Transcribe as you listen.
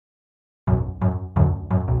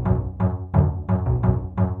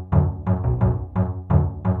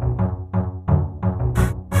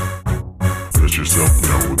let yourself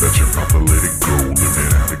know that you're about to let it go.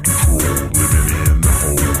 Living out of control, living in the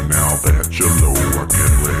hole. Now that you're low, I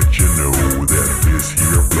can let you know that this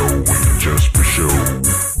here flow ain't just for show.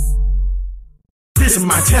 This is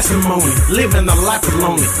my testimony, living the life of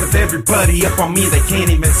lonely. With everybody up on me, they can't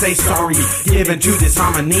even say sorry. Giving to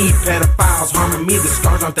disharmony, pedophiles harming me. The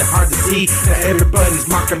scars aren't that hard to see, that everybody's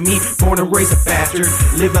mocking me. Born and raised a bastard,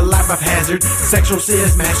 live a life of hazard. Sexual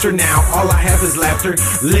sin's master, now all I have is laughter.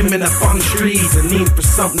 Living up on the streets, and need for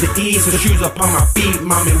something to eat. So shoes up on my feet,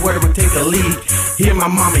 mommy, where do we take a leak? Hear my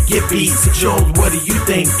mommy get beat, 6-year-old, what do you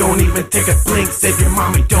think? Don't even take a blink, said your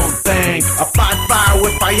mommy don't think. I fight fire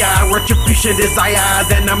with fire, retribution desire.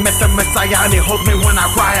 Then I met the Messiah and he holds me when I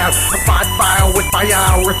cry out. I fight fire with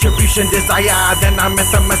fire, retribution desire. Then I met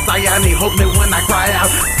the Messiah and he holds me when I cry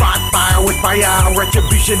out. Fight fire with fire,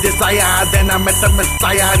 retribution desire. Then I met the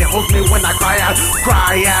Messiah and he holds me when I cry out.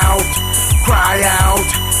 Cry out, cry out,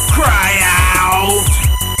 cry out.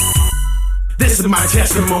 This is my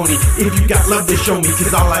testimony, if you got love to show me.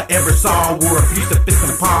 Cause all I ever saw were abusive fists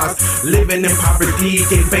and paws. Living in poverty,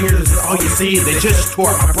 gangbangers is all you see. They just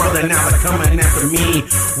tore my brother, now they're coming after me.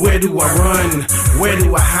 Where do I run? Where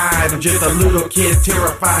do I hide? I'm just a little kid,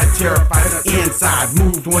 terrified inside.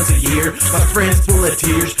 Moved once a year, lost friends full of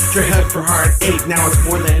tears. Straight hug for heartache, now it's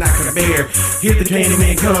more than I can bear. Here the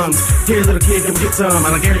Candyman comes, here little kid, come get some.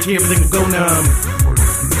 And I guarantee everything will go numb.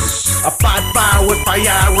 I fight fire with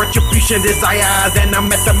fire, retribution desire. Then I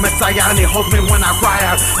met the Messiah and he holds me when I cry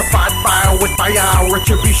out. I fight fire with fire,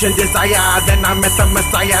 retribution desire. Then I met the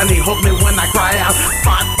Messiah and he holds me when I cry out.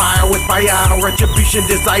 Fight fire with fire, retribution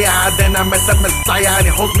desire. Then I met the Messiah and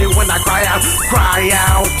he holds me when I cry out. Cry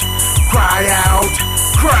out, cry out,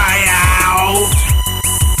 cry out.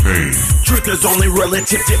 Hey. Truth is only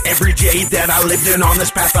relative to every day that I lived in. On this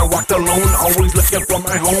path I walked alone, always looking for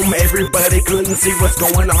my home. Everybody couldn't see what's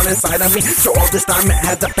going on inside of me, so all this time it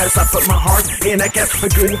had to pass. I put my heart in a cast,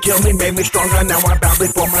 it couldn't kill me, made me stronger. Now I bow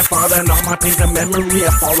before my father, and all my pain and memory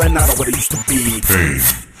have fallen out of what it used to be. Hey.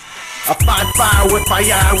 I fight fire with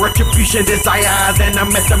fire, retribution desire. Then I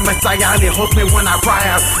met the Messiah and he holds me when I cry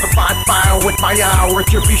out. I fight fire with fire,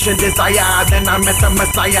 retribution desire. Then I met the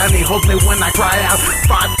Messiah and he holds me when I cry out.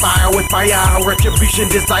 Fight fire with fire, retribution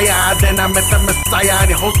desire. Then I met the Messiah and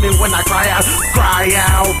he holds me when I cry out. Cry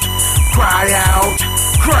out, cry out,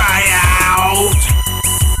 cry out.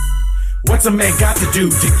 What's a man got to do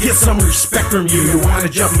to get some respect from you? You wanna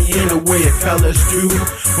jump me in the way fellas do?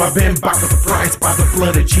 Well, I've been bought with a price by the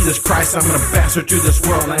blood of Jesus Christ. I'm an ambassador to this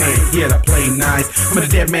world, I ain't here to play nice. I'm a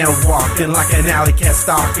dead man walking like an alley cat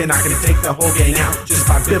stalking. I can take the whole game out just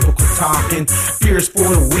by biblical talking. Fear is for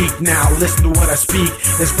the weak, now listen to what I speak.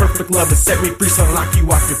 This perfect love has set me free, so lock you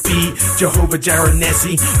off your feet. Jehovah Jireh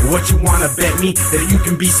Nessie, what you wanna bet me? That you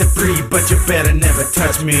can be set free, but you better never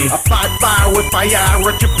touch me. I fight fire with fire,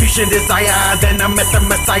 retribution desire. Then I met the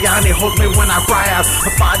Messiah and he holds me when I cry out.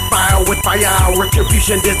 I fight fire with fire,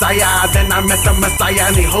 retribution desire. Then I met the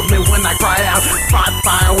Messiah and he holds me when I cry out. Fight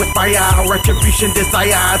fire with fire, retribution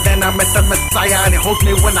desire. Then I met the Messiah and he holds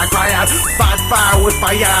me when I cry out. Fight fire with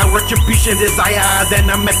fire, retribution desire. Then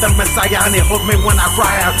I met the Messiah and he holds me when I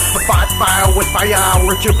cry out. I fight fire with fire,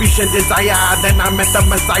 retribution desire. Then I met the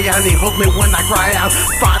Messiah and he holds me when I cry out.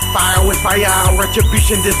 Fight fire with fire,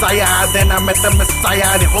 retribution desire. Then I met the Messiah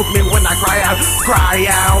and he holds me when I cry out, cry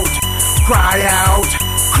out, cry out,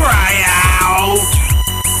 cry out.